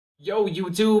Yo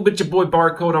YouTube, it's your boy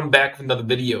Barcode. I'm back with another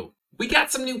video. We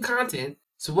got some new content,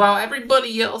 so while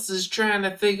everybody else is trying to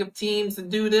think of teams to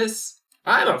do this,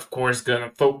 I'm of course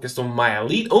gonna focus on my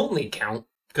elite only account,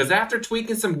 because after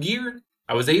tweaking some gear,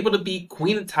 I was able to beat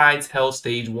Queen of Tides Hell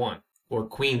Stage 1, or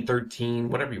Queen 13,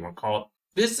 whatever you want to call it.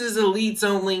 This is elites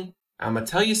only. I'm gonna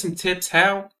tell you some tips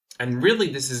how, and really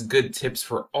this is good tips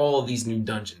for all of these new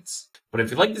dungeons. But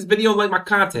if you like this video and like my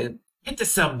content, hit the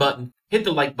sub button, hit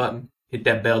the like button, hit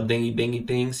that bell dingy dingy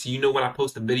thing so you know when I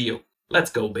post a video.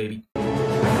 Let's go, baby.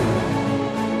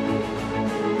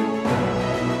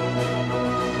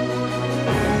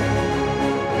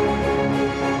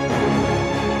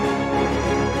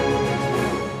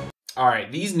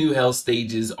 Alright, these new hell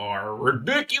stages are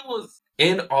ridiculous.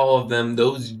 In all of them,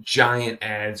 those giant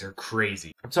ads are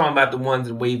crazy. I'm talking about the ones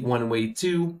in Wave 1 and Wave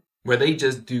 2, where they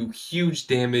just do huge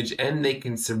damage and they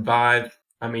can survive.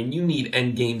 I mean, you need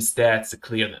endgame stats to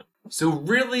clear them. So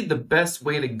really the best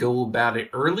way to go about it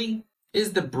early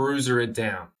is to bruiser it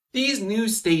down. These new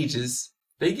stages,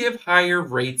 they give higher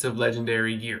rates of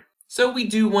legendary gear. So we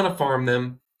do want to farm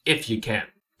them if you can.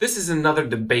 This is another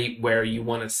debate where you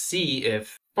want to see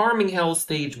if farming Hell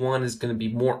Stage 1 is going to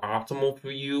be more optimal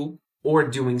for you or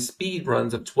doing speed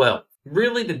runs of 12.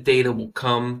 Really the data will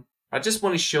come. I just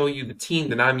want to show you the team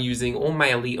that I'm using on my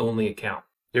elite only account.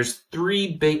 There's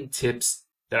 3 big tips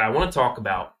that I want to talk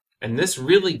about. And this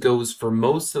really goes for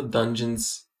most of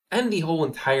dungeons and the whole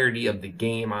entirety of the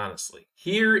game, honestly.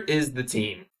 Here is the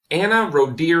team. Anna,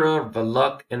 Rodira,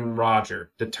 Valuk, and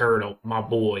Roger, the turtle, my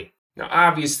boy. Now,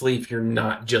 obviously, if you're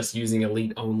not just using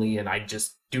elite only, and I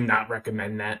just do not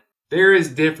recommend that, there is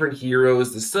different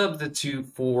heroes to substitute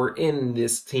for in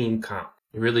this team comp.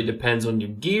 It really depends on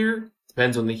your gear,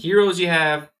 depends on the heroes you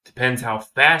have, depends how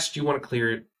fast you want to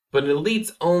clear it. But in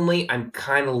elites only, I'm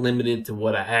kind of limited to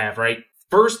what I have, right?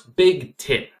 First big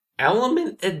tip,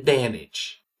 element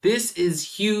advantage. This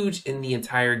is huge in the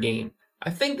entire game. I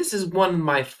think this is one of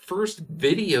my first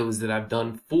videos that I've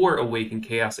done for Awaken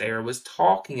Chaos Era was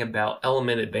talking about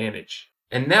element advantage.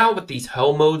 And now with these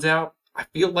hell modes out, I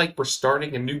feel like we're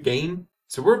starting a new game.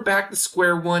 So we're back to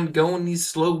square one going these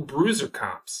slow bruiser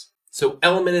comps. So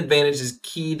element advantage is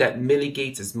key that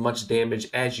mitigates as much damage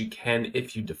as you can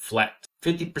if you deflect.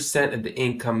 50% of the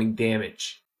incoming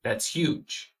damage. That's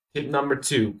huge. Tip number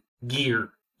 2, gear.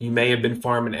 You may have been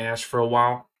farming Ash for a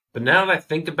while, but now that I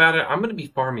think about it, I'm going to be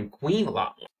farming Queen a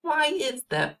lot more. Why is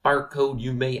that Barcode,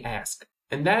 you may ask?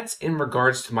 And that's in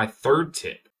regards to my third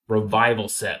tip, revival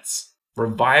sets.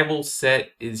 Revival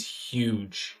set is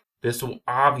huge. This will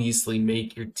obviously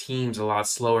make your teams a lot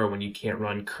slower when you can't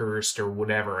run Cursed or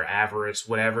whatever, Avarice,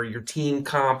 whatever your team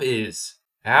comp is.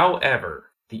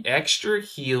 However, the extra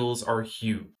heals are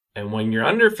huge. And when you're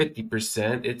under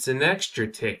 50%, it's an extra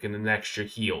tick and an extra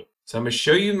heal. So I'm going to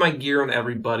show you my gear on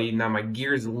everybody. Now my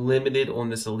gear is limited on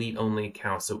this elite only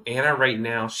account. So Anna right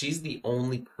now, she's the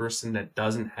only person that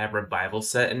doesn't have revival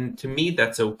set. And to me,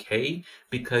 that's okay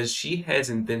because she has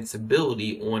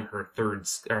invincibility on her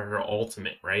her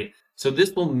ultimate, right? So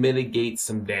this will mitigate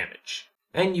some damage.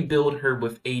 And you build her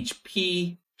with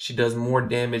HP. She does more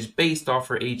damage based off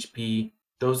her HP.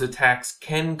 Those attacks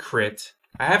can crit.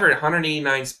 I have her at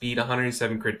 189 speed,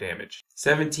 107 crit damage,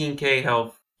 17k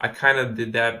health. I kind of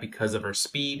did that because of her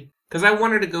speed, because I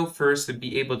want her to go first to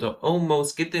be able to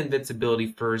almost get the invincibility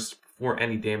first before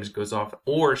any damage goes off,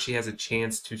 or she has a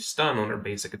chance to stun on her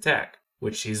basic attack,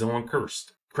 which she's on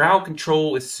Cursed. Crowd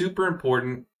control is super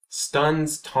important,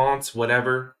 stuns, taunts,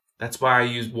 whatever. That's why I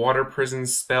use Water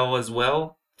Prison's spell as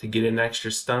well to get an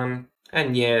extra stun,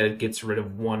 and yeah, it gets rid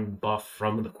of 1 buff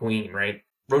from the Queen, right?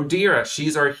 Rodira,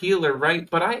 she's our healer, right?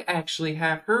 But I actually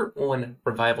have her on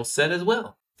revival set as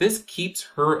well. This keeps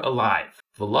her alive.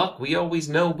 Valuk, we always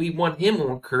know we want him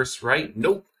on curse, right?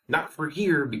 Nope, not for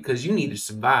here because you need to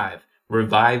survive.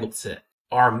 Revival set.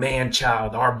 Our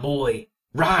man-child, our boy,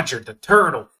 Roger the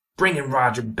turtle. Bringing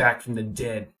Roger back from the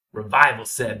dead. Revival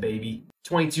set, baby.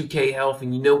 22k health,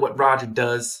 and you know what Roger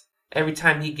does. Every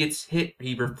time he gets hit,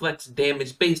 he reflects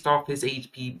damage based off his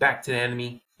HP back to the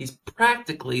enemy. He's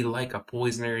practically like a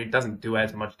poisoner. He doesn't do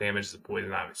as much damage as a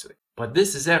poison, obviously. But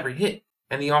this is every hit.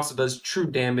 And he also does true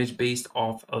damage based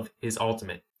off of his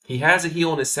ultimate. He has a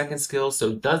heal in his second skill,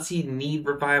 so does he need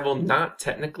revival? Not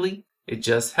technically. It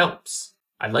just helps.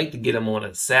 I'd like to get him on an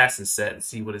assassin set and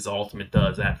see what his ultimate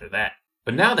does after that.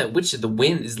 But now that Witch of the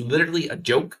Wind is literally a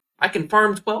joke, I can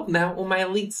farm 12 now on my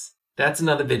elites. That's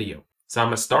another video. So I'm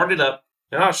going to start it up,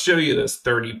 and I'll show you this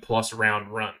 30+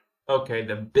 round run. Okay,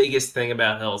 the biggest thing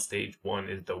about Hell Stage 1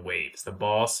 is the waves. The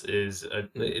boss is,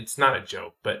 it's not a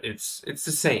joke, but it's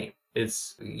the same.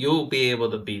 you'll be able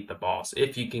to beat the boss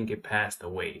if you can get past the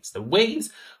waves. The waves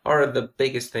are the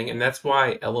biggest thing, and that's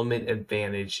why element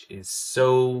advantage is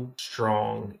so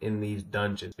strong in these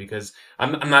dungeons, because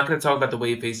I'm not going to talk about the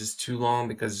wave phases too long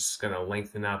because it's going to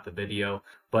lengthen out the video,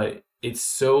 but it's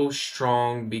so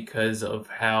strong because of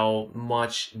how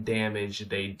much damage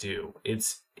they do.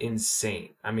 It's insane.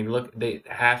 I mean, look, they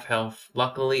half health.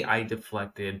 Luckily, I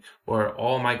deflected, or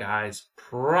all my guys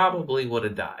probably would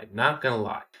have died. Not gonna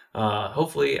lie.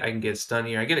 Hopefully, I can get stun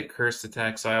here. I get a cursed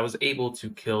attack, so I was able to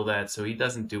kill that, so he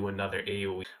doesn't do another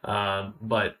AoE.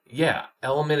 But yeah,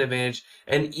 element advantage,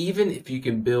 and even if you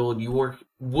can build your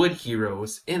wood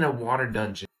heroes in a water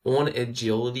dungeon on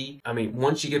agility, I mean,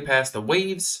 once you get past the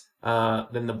waves,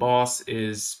 then the boss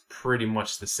is pretty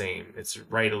much the same. It's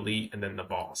right elite and then the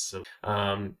boss. So,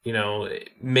 you know,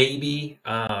 maybe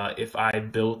if I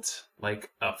built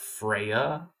like a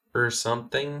Freya or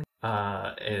something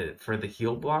for the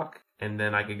heal block, and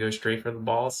then I could go straight for the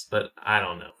boss, but I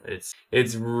don't know.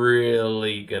 It's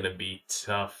really gonna be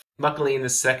tough. Luckily, in the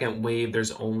second wave,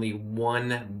 there's only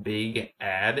one big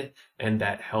ad, and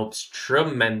that helps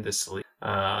tremendously.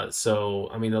 So,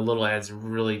 I mean, the little ads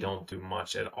really don't do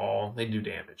much at all. They do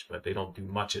damage, but they don't do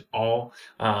much at all.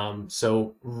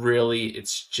 So, really,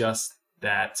 it's just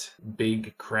that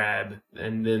big crab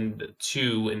and then the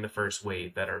two in the first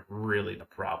wave that are really the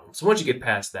problem. So once you get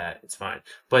past that, it's fine.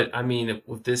 But I mean,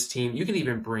 with this team, you can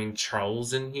even bring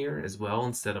Charles in here as well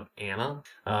instead of Anna.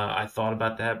 I thought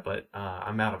about that, but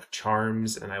I'm out of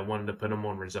charms and I wanted to put them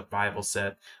on revival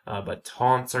set. But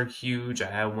taunts are huge.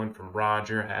 I have one from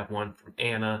Roger. I have one from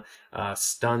Anna.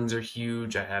 Stuns are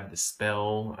huge. I have the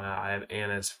spell. I have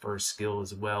Anna's first skill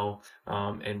as well.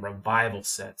 And revival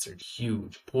sets are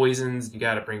huge. Poisons, you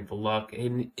got to bring Valuk,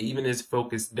 and even his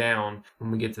focus down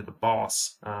when we get to the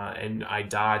boss, and I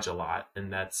dodge a lot,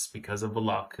 and that's because of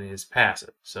Valuk and his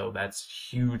passive, so that's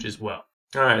huge as well.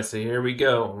 Alright, so here we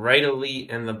go. Right elite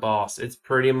and the boss. It's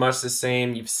pretty much the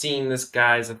same. You've seen this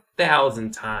guys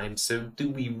 1,000 times, so do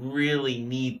we really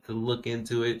need to look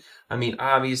into it? I mean,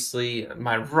 obviously,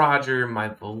 my Roger, my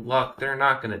Valuk, they're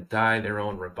not going to die their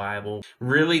own revival.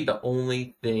 Really, the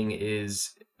only thing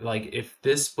is, like, if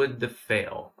this would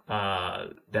fail,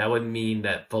 that would mean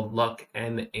that Valuk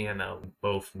and Anna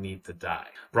both need to die.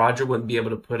 Roger wouldn't be able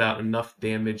to put out enough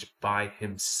damage by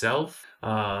himself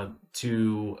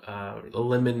to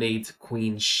eliminate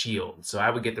Queen's shield. So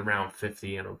I would get to round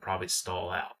 50 and it would probably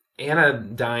stall out. Anna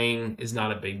dying is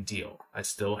not a big deal. I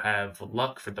still have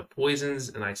Valuk for the poisons,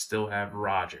 and I still have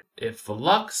Roger. If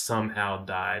Valuk somehow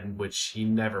died, which he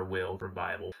never will,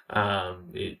 revival,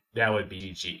 that would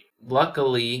be GG.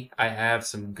 Luckily, I have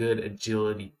some good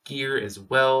agility gear as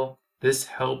well. This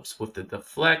helps with the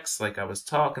deflects, like I was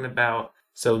talking about.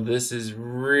 So this is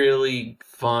really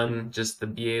fun just to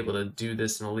be able to do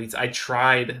this in elites. I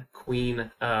tried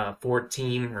Queen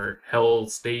 14 or Hell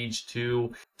Stage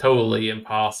 2. Totally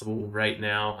impossible right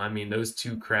now. I mean, those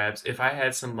two crabs. If I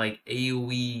had some like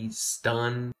AoE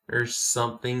stun or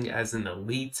something as an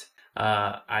elite,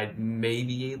 I'd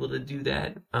maybe be able to do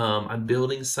that. I'm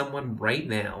building someone right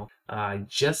now.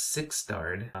 Just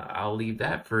 6-starred. I'll leave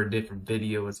that for a different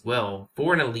video as well.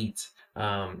 For an elite.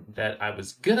 That I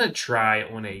was gonna try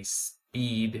on a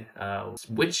speed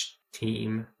witch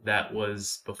team that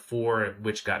was before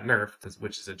Witch got nerfed, because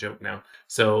Witch is a joke now.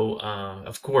 So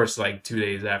of course, like 2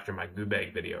 days after my goo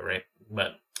bag video, right?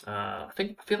 But I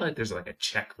feel like there's like a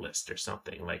checklist or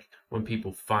something. Like when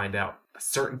people find out a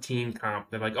certain team comp,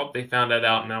 they're like, oh, they found that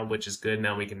out now. Witch is good.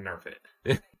 Now we can nerf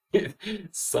it.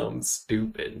 Some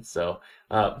stupid. So,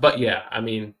 but yeah, I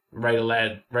mean, right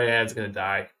ad's gonna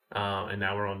die. And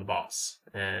now we're on the boss,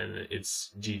 and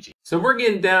it's GG. So we're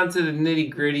getting down to the nitty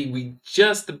gritty. We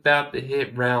just about to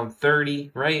hit round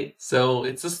 30, right? So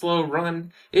it's a slow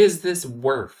run. Is this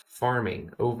worth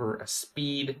farming over a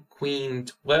speed Queen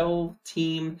 12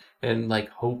 team and like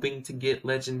hoping to get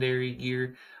legendary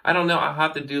gear? I don't know. I'll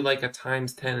have to do like a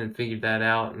 ×10 and figure that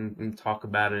out and talk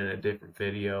about it in a different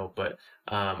video, but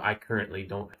I currently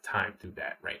don't have time to do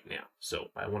that right now. So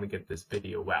I want to get this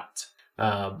video out.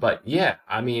 But yeah,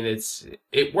 I mean,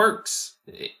 it works.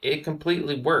 It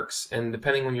completely works. And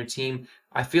depending on your team,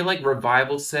 I feel like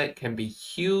revival set can be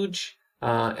huge.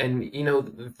 And you know,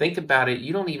 think about it,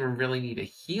 you don't even really need a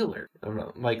healer.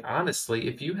 Like honestly,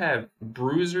 if you have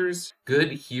bruisers,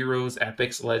 good heroes,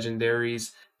 epics,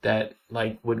 legendaries that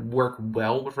like would work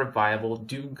well with revival,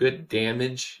 do good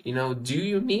damage, you know, do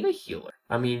you need a healer?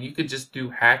 I mean, you could just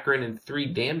do Hackern and 3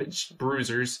 damage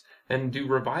bruisers and do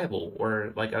revival,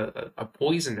 or like a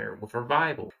poisoner with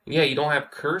revival. Yeah, you don't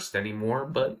have cursed anymore,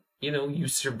 but you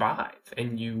survive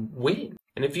and you win.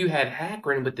 And if you had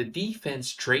Hackran with the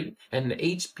defense trait and the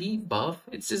HP buff,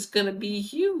 it's just gonna be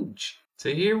huge. So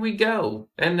here we go.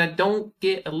 And I don't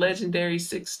get a legendary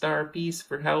 6-star piece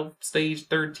for health stage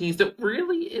 13. So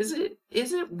really, is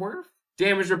it worth?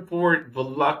 Damage report,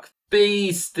 Veluk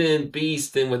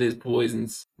beastin' with his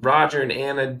poisons. Roger and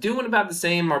Anna doing about the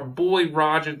same. Our boy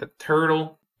Roger the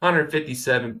Turtle,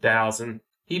 157,000.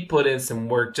 He put in some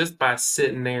work just by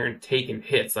sitting there and taking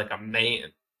hits like a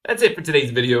man. That's it for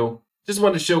today's video. Just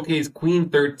wanted to showcase Queen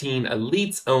 13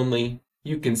 Elites only.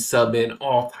 You can sub in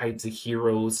all types of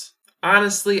heroes.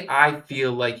 Honestly, I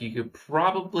feel like you could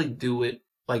probably do it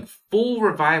like full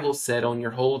revival set on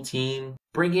your whole team.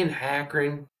 Bring in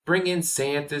Hackran, bring in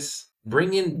Santis,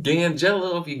 bring in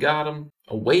Gangelo if you got him.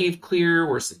 A wave clear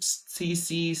or some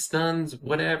CC stuns,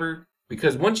 whatever.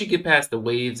 Because once you get past the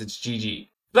waves, it's GG. If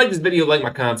you like this video, like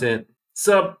my content,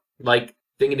 sub, like,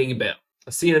 ding-a-ding-a-bell.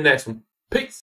 I'll see you in the next one. Peace!